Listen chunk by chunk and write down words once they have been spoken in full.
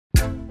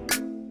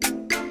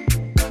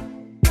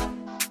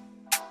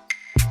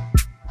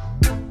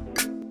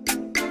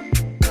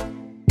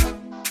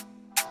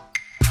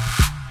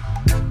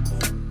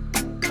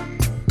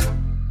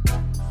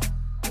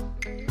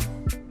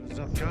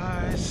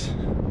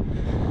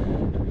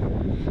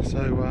So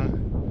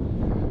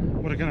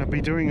what I'm going to be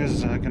doing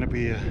is going to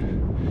be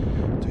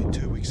doing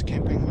 2 weeks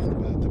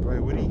camping with the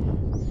bro Wiri.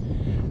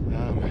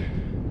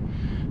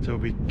 So we'll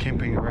be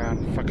camping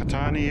around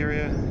Whakatane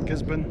area,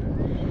 Gisborne.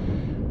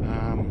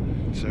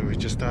 So we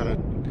just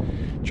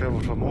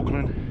travelled from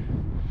Auckland,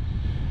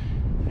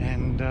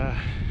 and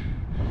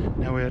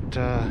now we're at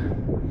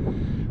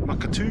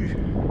Maketu.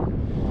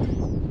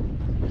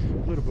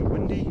 A little bit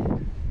windy,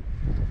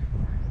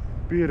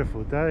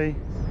 beautiful day.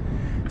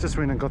 Just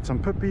went and got some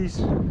pipis.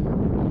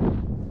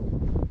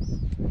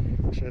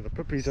 Show the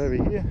pipis over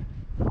here.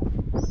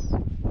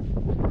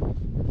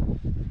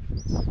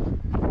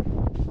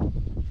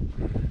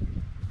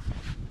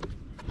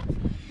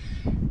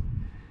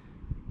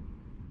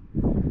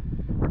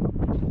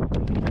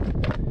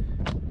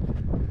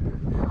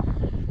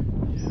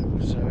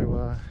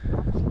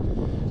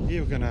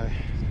 Here we're gonna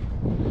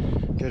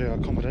go to our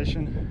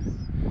accommodation.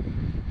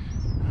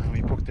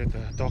 We booked at the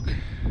D.O.C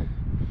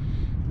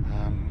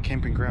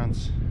Camping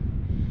Grounds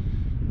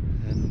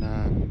in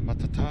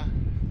Matata,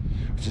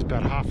 which is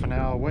about half an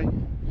hour away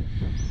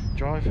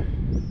drive.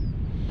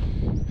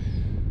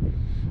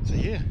 So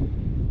yeah,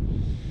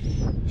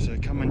 so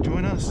come and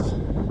join us.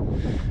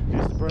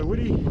 Here's the bro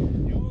Wiri.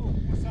 Yo,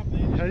 what's up,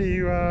 man? How do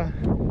you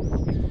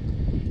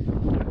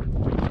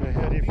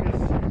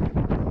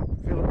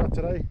feel about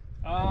today?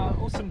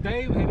 Awesome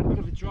day. We had a bit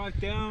of a drive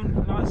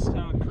down, nice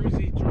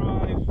cruisy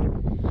drive,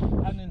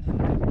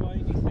 uninhibited by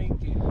anything,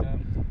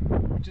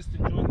 and just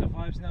enjoying the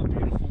vibes now.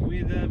 Beautiful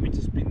weather. We've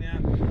just been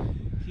out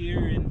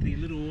here in the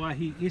Little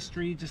Waihi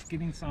estuary, just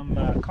getting some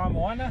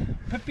Kamusta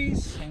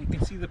pipis, and you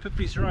can see the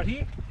pipis right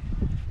here.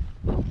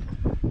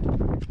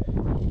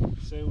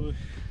 So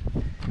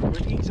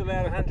we're each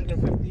allowed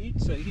 150 each,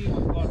 so here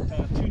we've got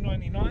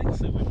 $2.99,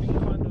 so we've been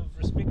kind of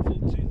respectful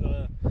to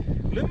the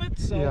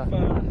limits of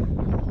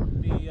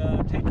the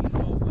taking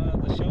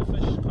of the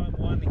shellfish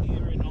Kamusta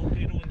here in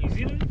Aotearoa, New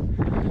Zealand.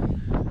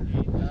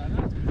 And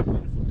it's been a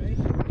beautiful day.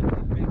 We're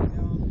heading back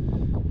down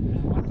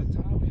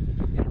Matata. We haven't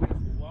been that way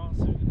for a while,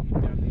 so we're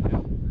going to head down there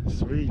now.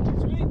 Sweet.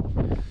 Sweet.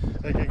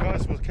 Okay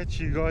guys, we'll catch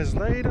you guys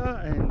later,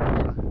 and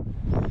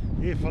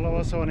yeah, follow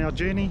us on our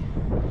journey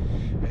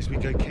as we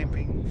go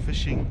camping,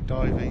 fishing,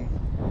 diving,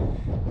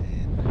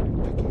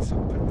 and picking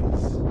some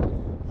pipis.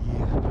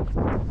 Yeah.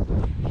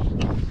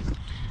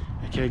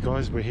 Okay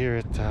guys, we're here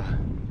at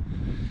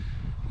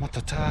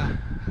Matata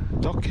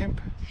D.O.C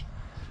camp.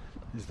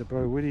 There's the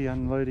bro Wiri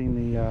unloading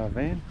the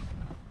van.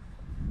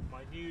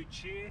 My new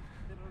chair.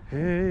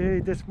 Hey,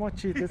 that's my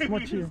chair, that's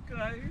my chair.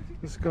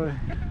 This guy.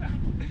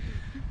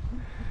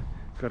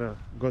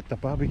 Got the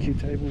barbecue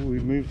table. We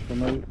moved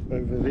from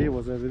over there,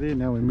 was over there,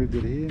 now we moved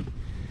it here.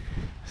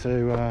 So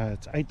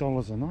it's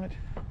 $8 a night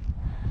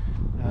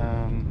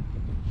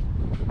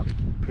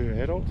per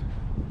adult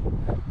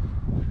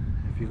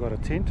if you got a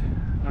tent,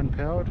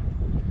 unpowered,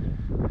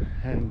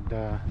 and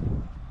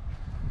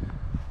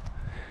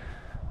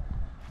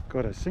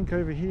got a sink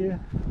over here.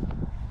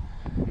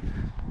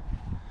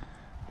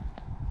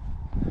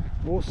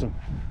 Awesome,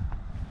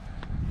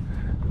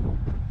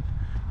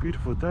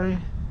 beautiful day.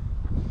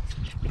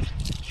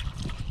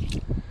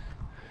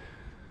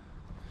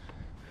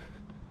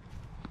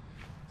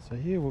 So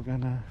here we're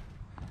gonna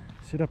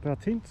set up our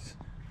tents,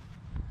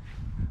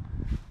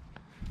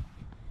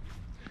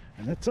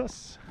 and that's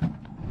us.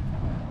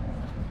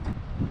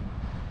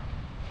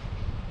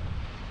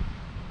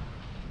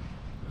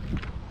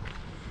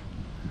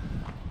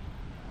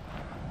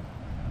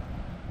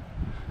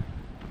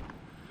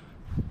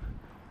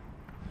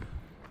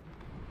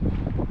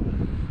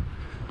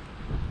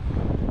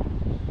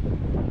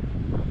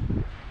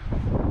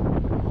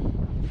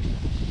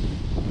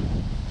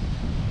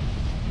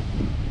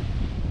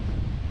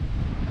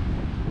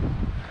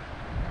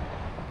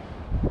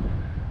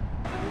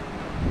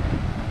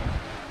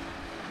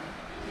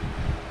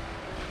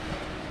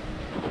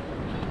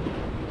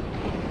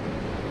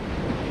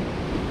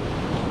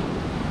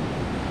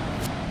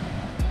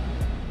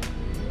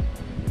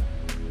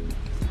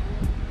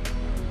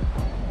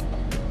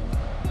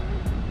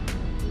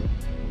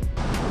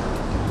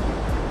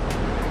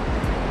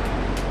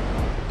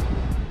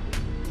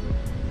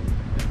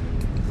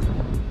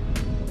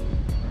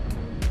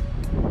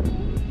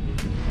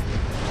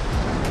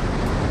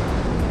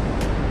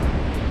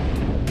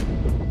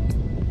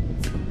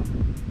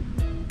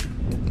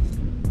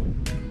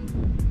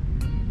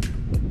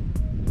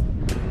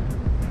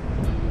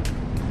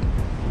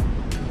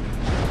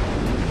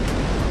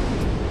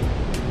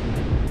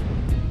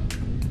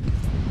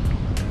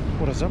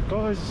 What is up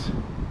guys?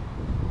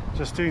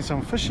 Just doing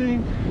some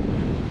fishing.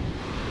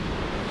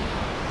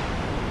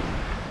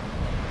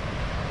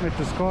 Met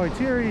this guy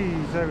Terry,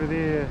 he's over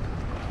there.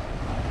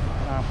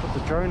 Put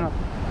the drone up,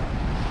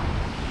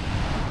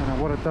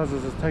 and what it does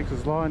is it takes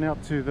his line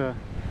out to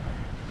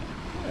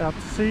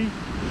sea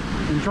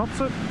and drops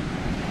it.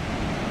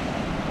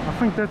 I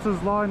think that's his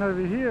line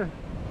over here.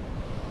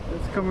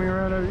 It's coming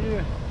around over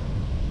here.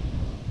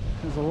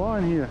 There's a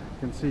line here, you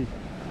can see.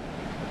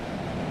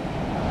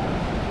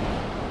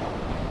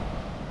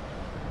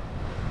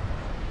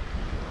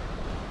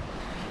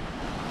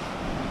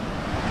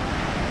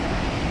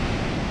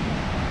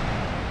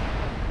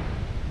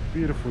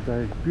 Beautiful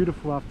day,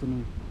 beautiful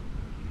afternoon.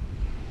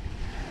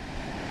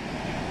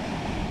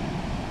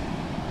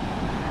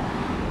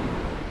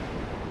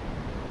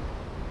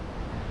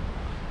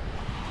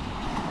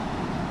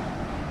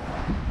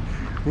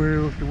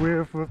 We're with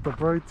the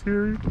bro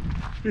Terry.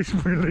 He's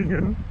reeling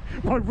in.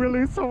 Like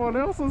reeling someone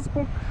else's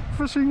hook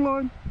fishing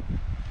line.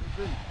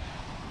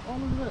 Oh,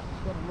 look at that.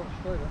 It's got a lot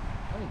straighter.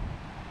 Hey,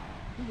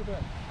 look at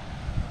that.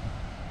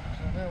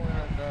 So now we're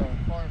at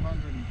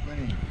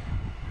 520.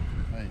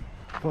 Hey.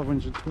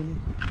 520.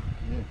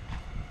 Yeah.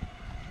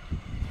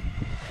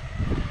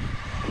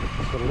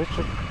 It's got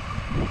electric.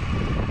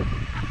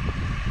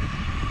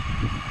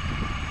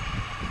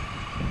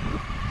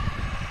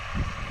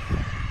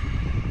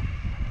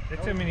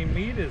 That's how many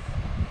meters.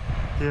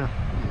 Yeah.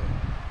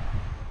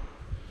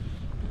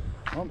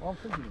 I'm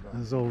thinking about it.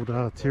 There's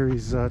old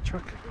Terry's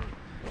truck.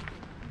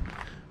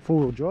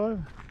 Four-wheel drive.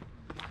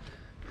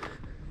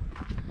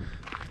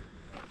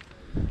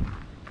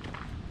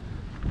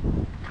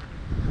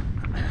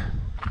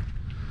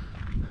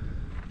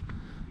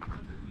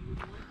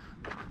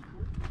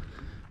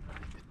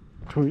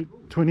 Twenty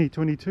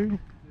 2022. There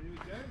we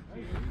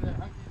go.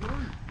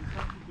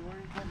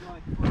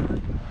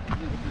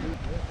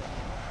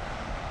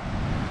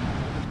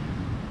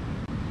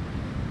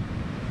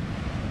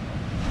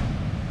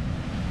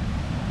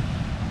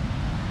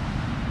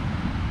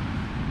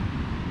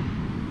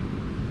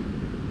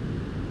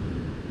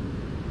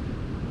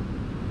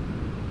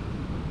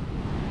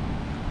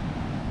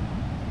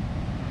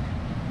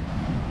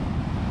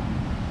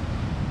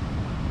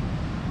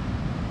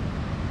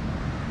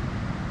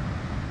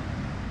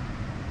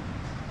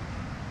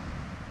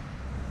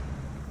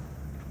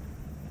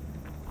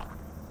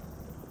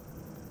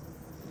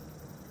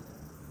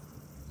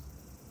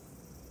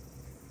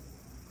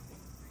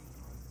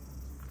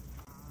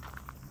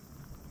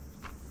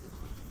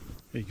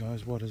 Hey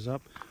guys, what is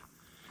up?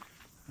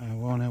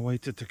 We're on our way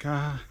to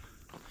Takaha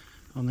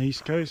on the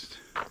east coast,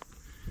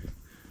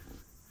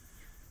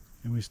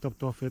 and we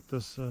stopped off at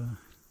this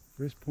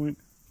rest point,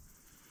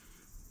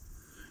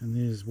 and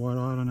there's White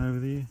Island over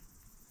there.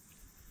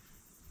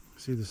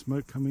 See the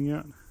smoke coming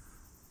out.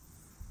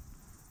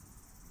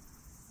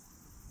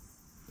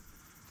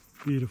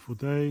 Beautiful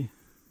day.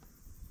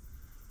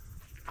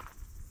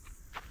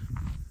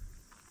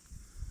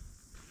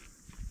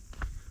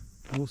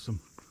 Awesome.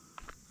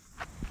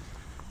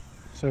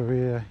 So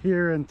we're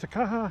here in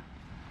Takaha,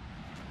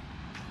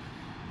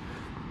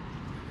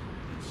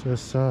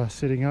 just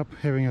sitting up,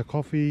 having a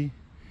coffee,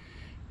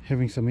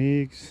 having some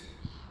eggs.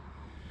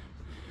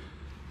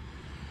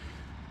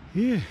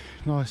 Yeah,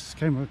 nice.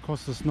 Came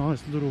across this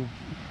nice little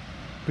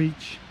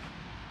beach.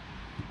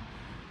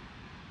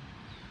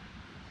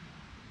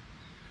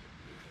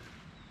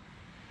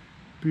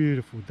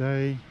 Beautiful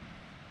day.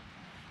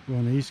 We're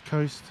on the east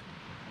coast.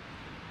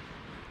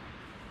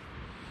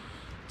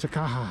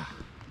 Takaha.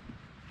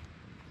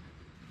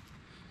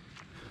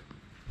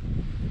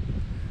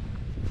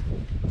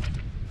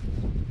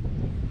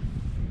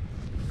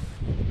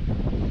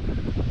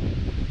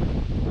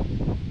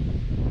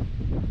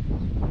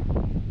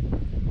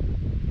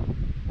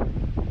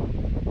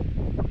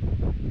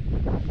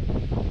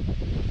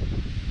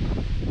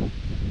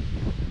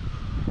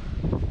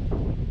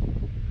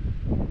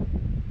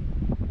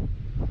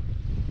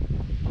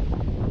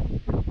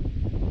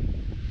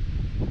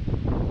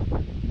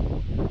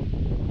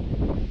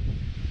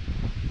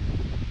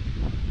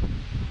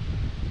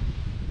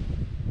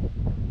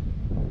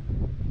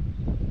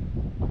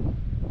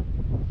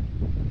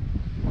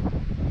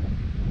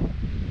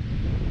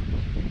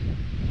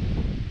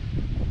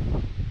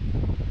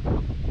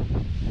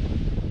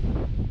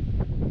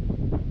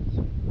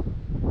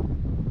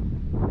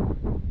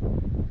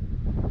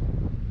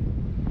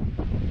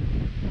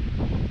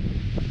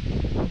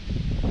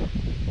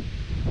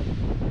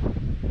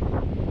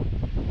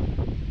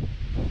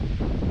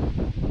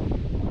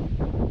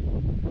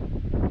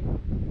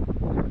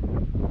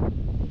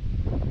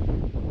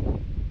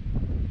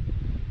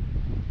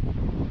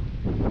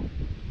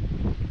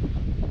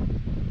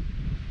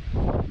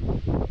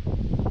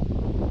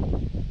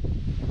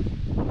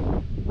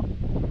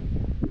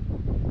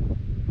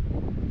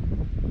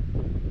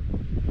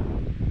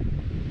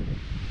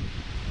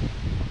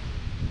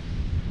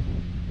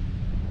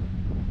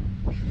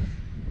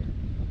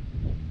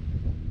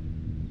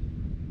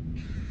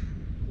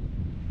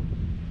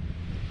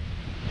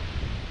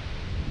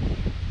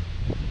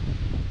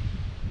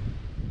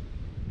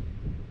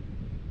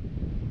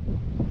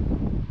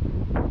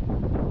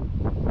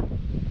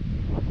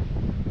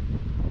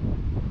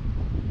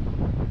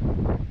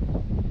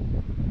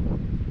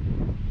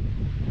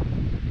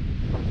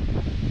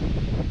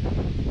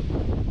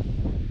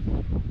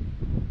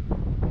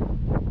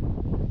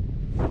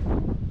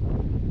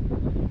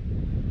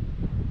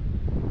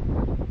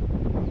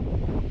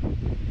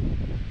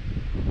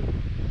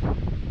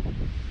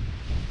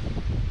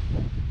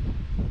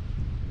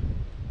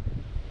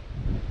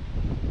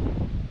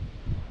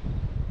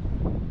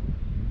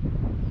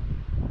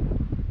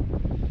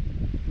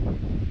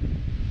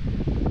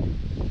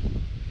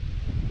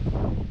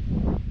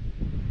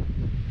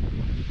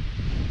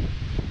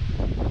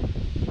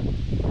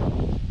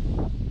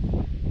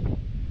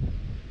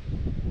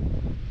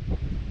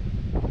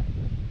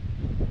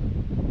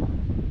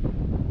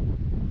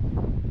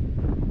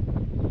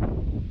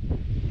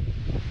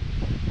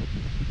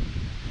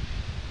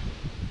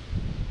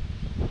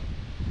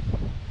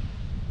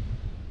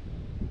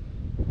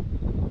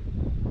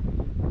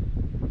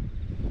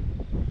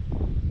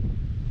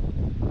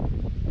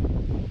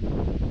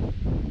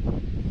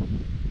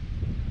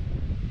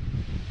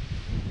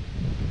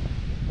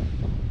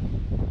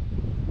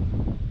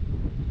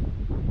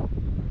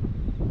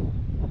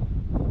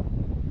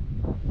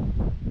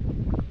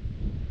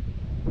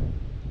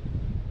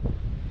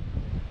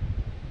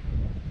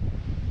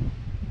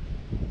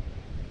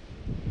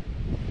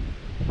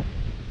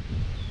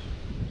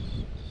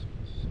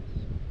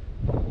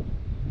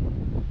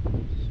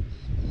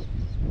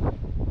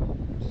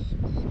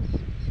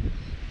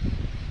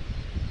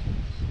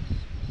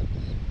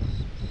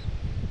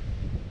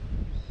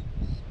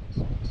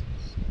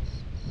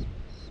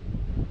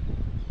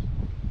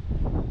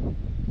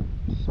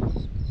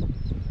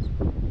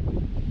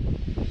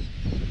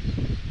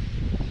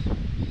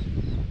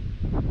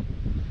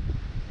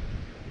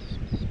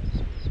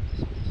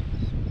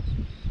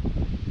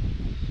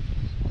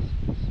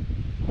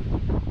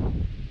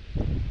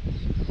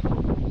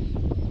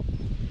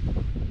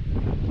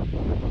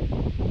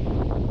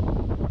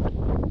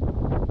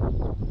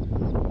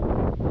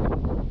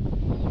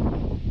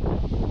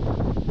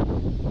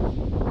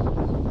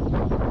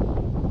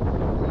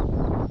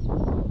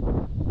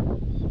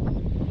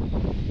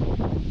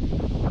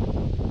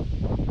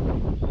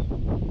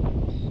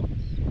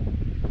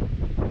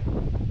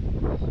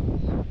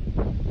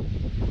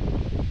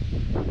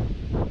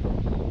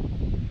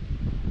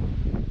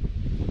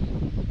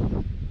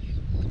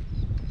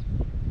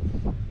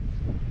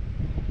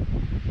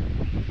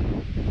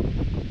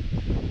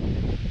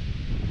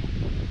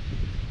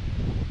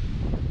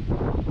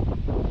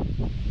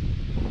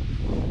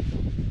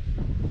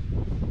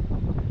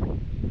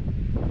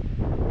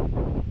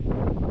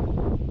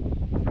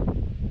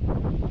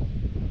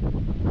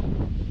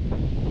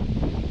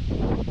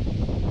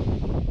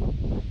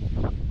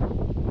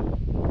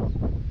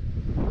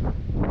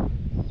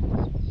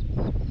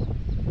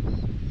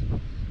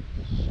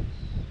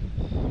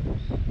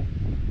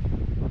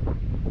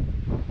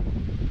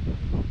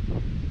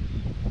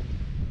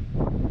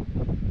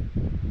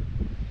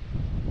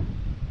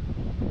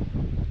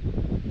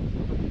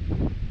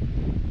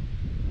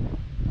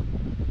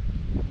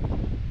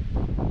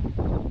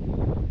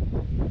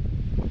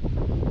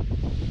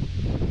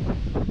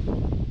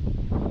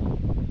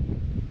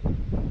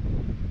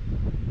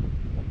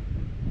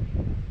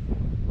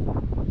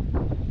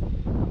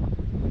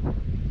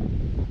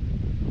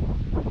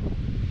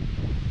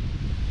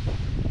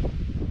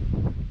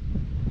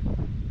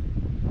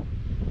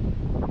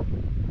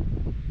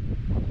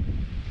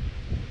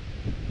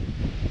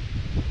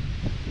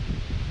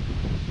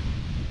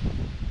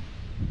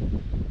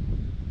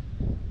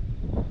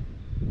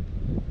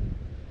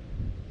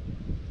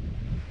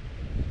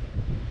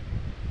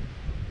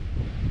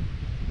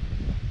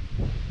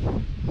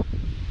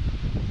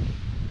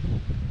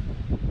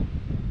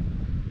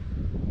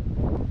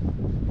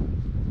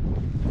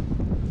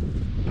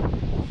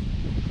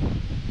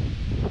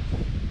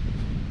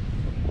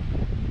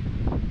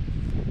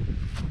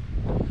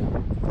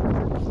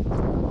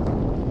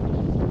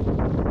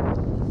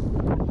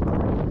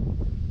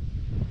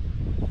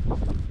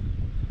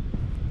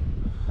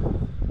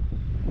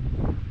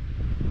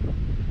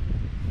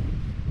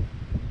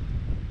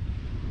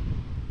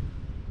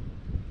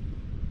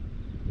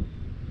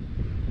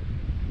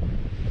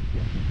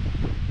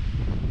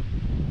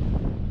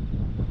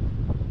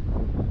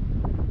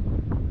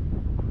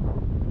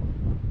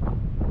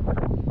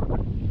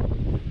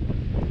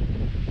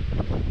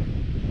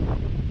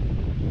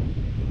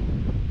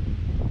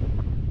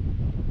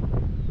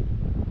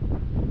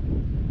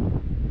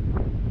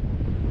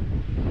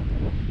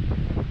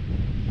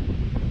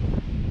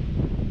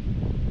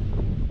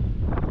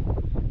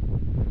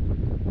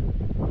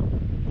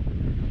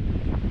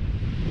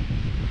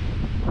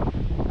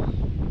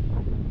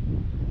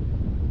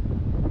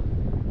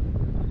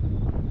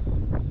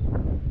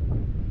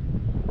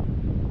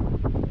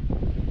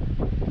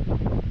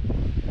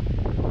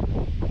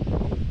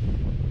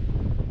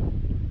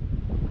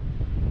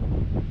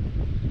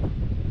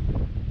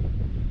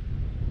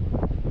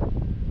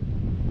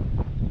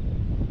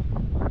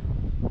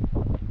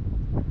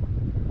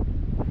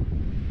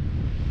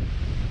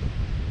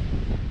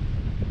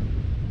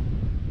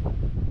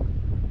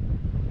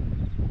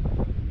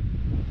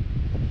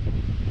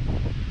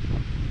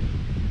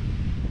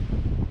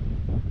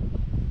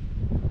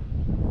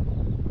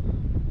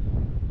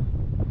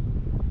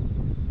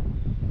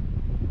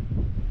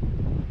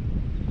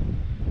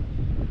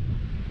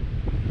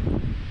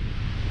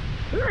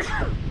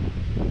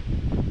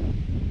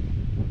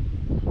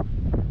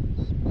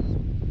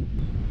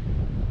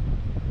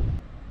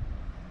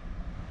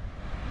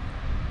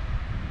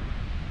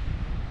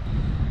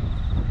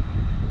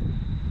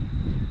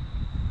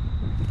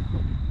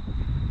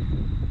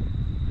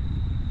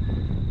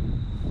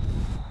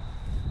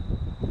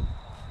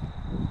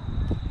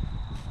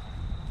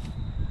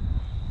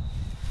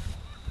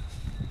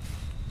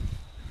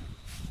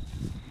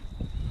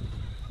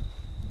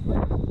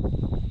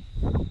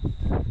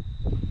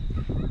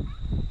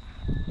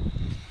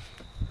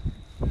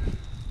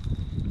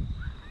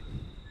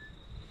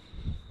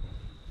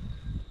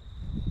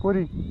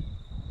 Wiri,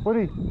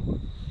 Wiri.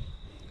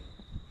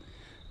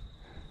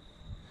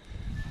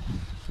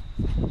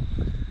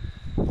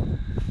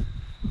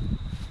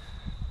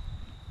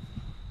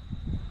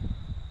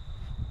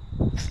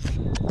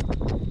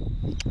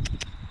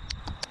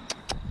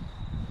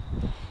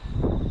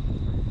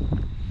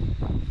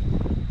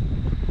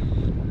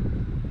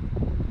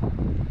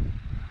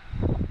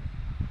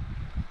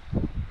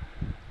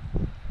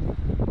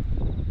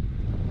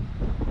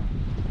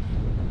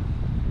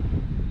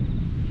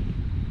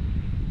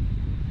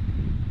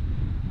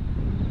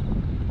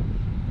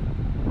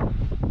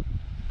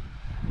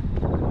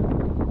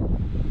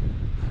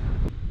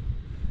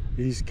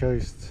 East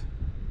Coast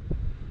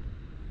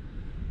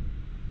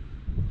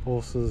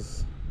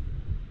horses.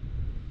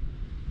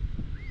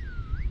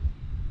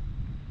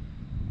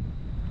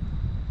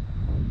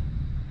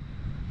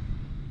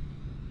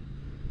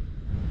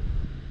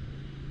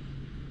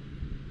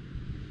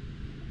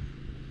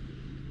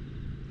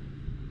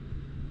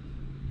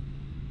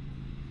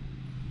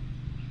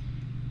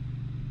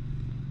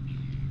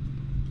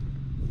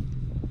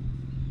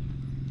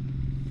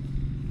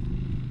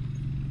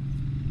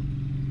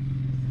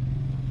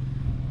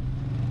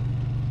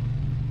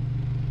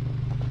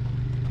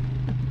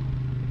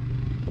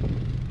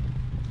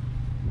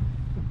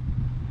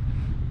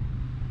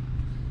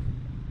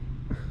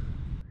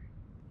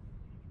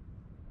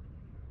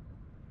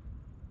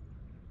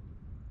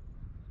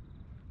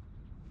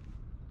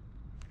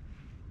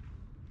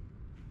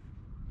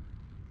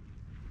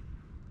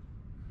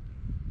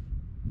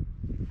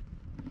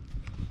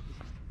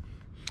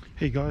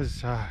 Hey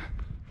guys,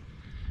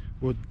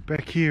 we're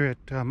back here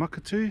at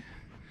Maketu,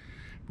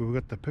 where we've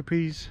got the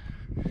pipis.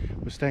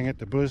 We're staying at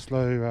the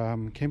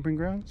Bledsloe Camping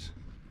Grounds.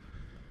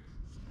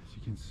 As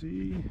you can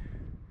see,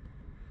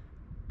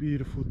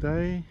 beautiful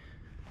day.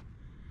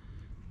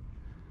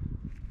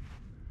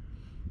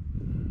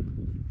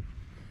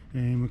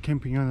 And we're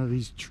camping under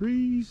these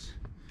trees.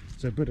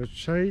 There's a bit of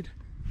shade.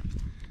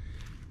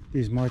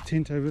 There's my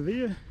tent over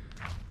there.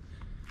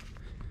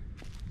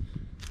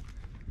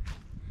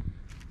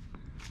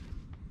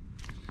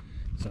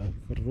 So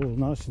got it all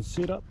nice and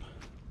set up.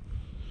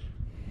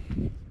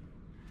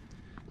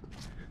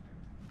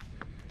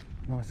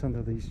 Nice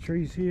under these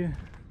trees here.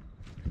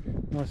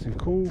 Nice and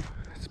cool.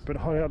 It's a bit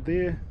hot out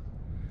there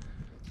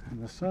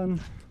in the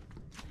sun.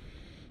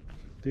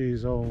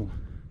 There's old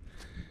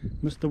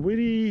Mr.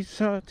 Wiri's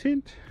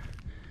tent.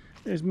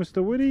 There's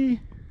Mr. Wiri.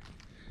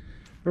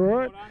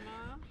 Alright.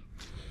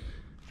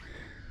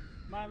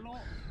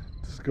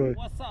 This guy.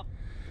 What's up?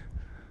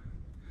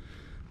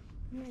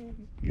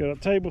 Got a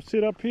table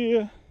set up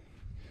here.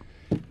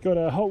 Got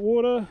our hot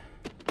water.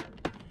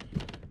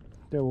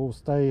 That will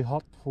stay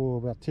hot for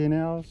about 10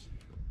 hours.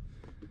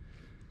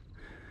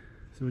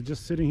 So we're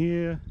just sitting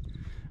here,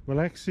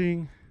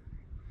 relaxing.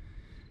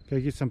 Go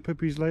get some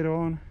pipis later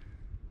on.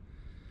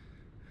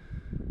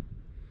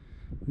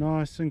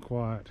 Nice and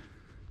quiet.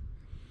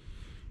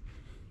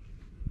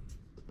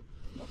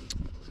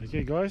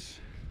 Okay guys,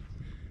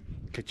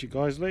 catch you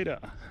guys later.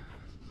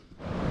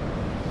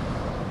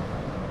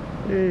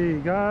 Hey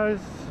guys,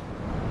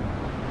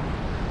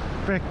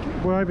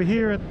 we're over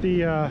here at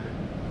the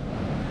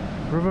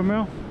river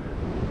mouth.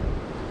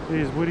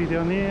 There's Wiri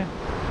down there.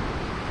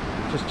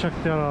 Just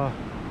chucked out our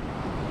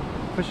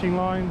fishing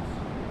lines.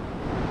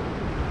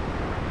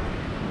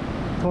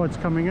 Tide's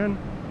coming in,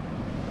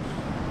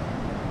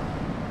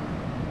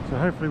 so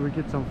hopefully we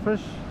get some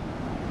fish.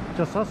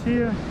 Just us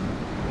here.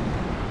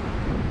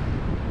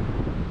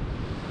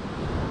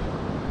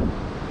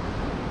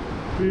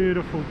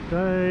 Beautiful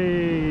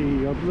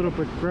day, a little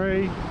bit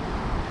grey.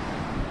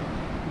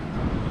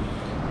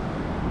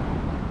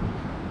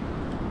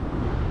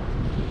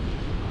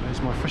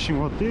 There's my fishing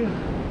rod there.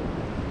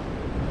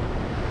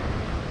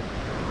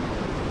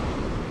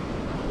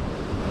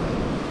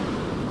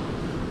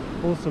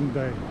 Awesome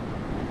day.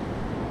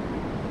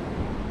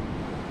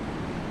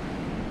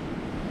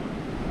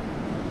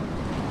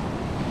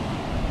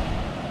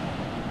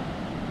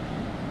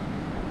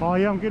 Oh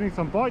yeah, I'm getting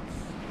some bites.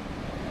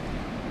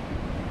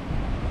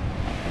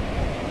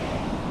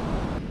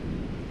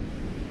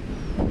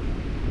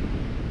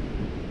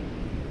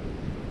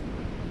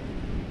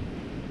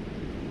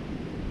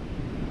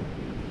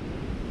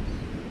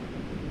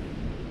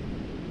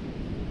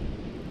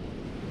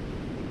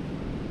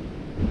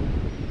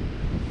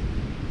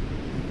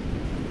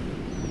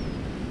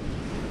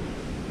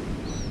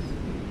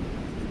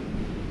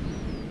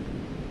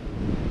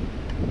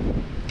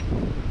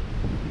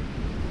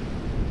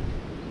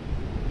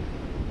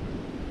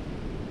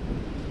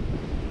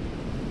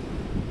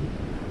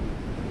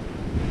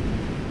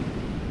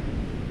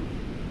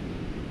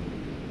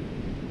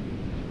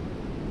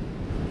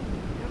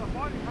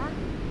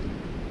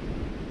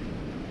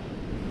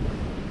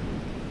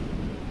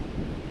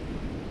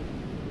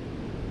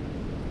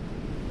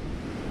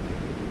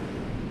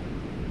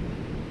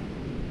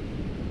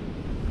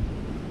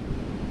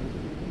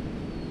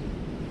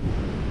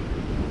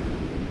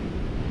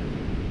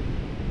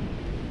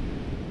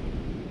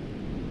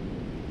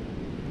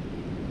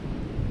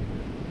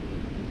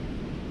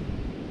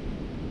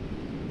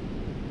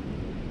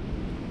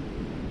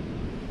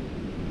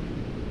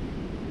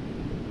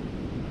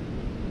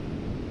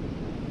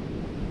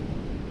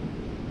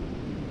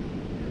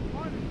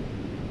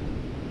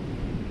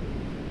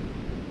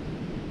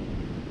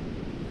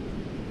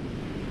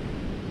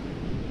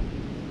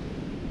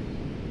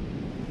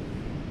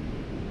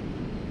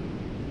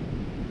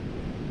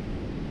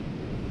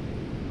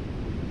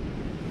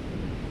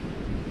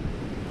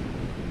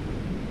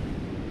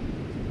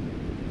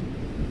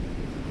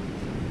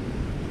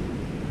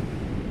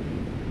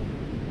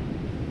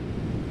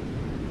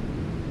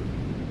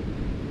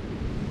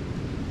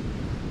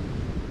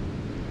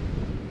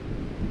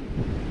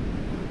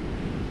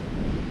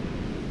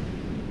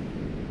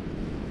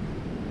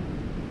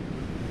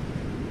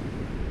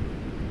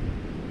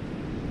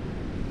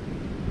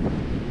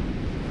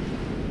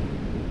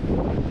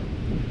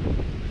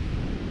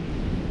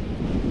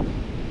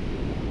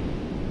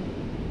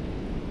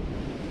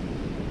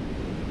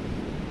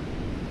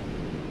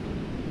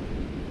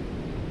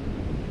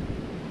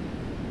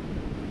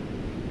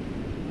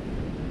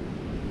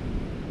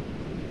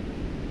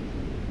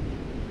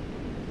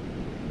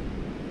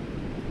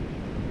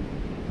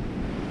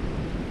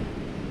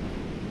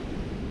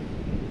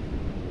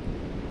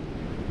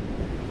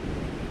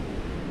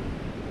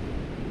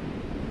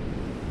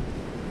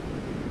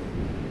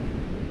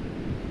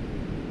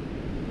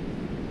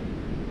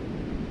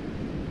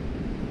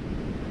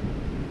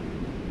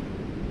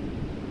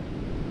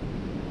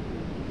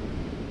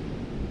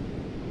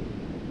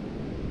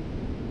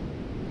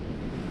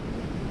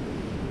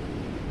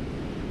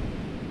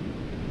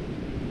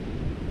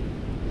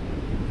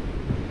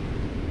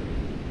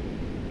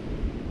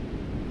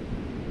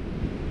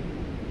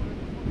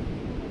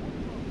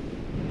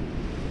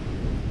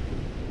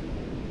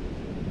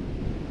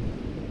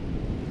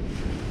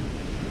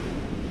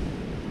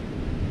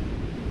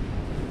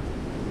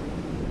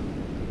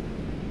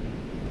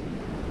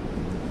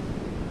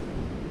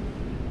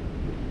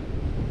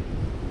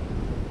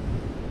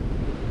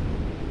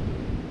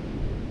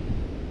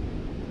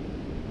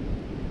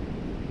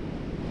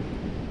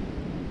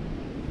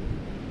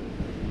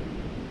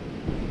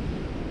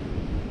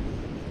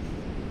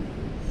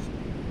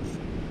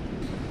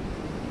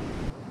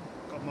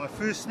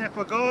 first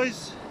snapper,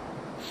 guys.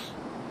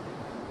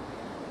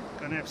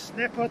 Gonna have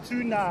snapper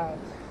tonight.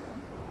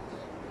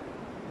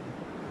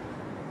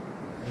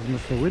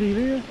 There's Mr. Wiri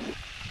there.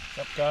 What's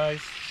up,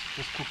 guys?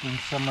 Just cooking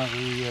some of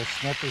the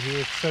snapper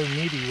here. It's so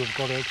meaty we've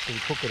got to actually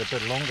cook it a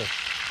bit longer.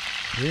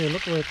 Yeah,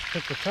 look where it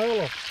took the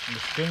tail off. And the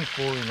skin's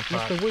falling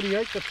apart. Mr. Wiri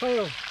ate the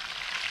tail.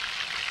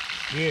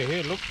 Yeah,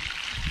 here, look.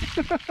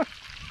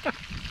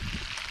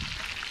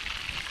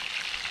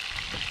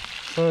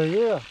 So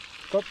yeah,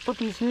 got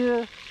pipis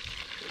here.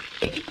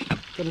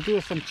 Gonna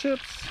do some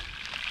chips.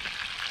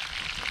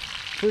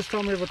 First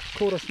time I ever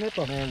caught a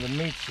snapper. Man, the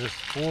meat's just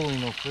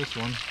falling off this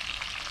one.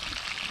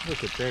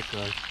 Look at that,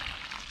 guys.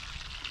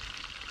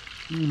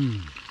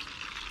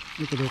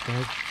 Look at that,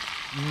 guys.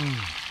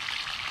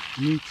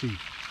 Meaty.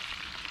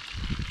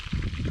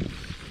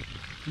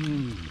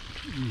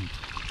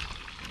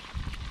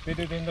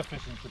 Better than the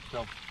fish and chip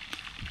shop.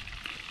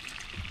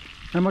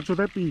 How much would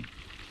that be?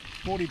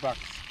 40 bucks.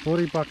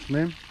 40 bucks,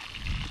 man.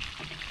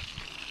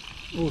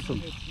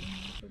 Awesome.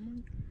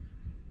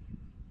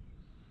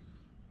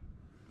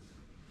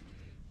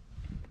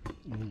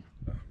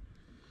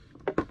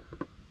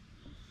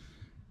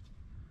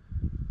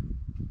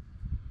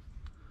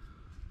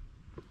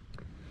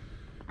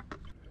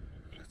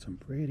 Got some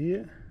bread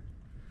here.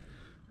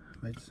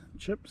 Made some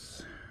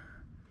chips.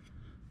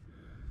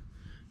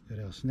 Got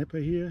our snapper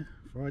here,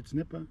 fried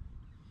snapper.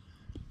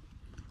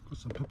 Got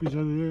some puppies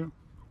over there.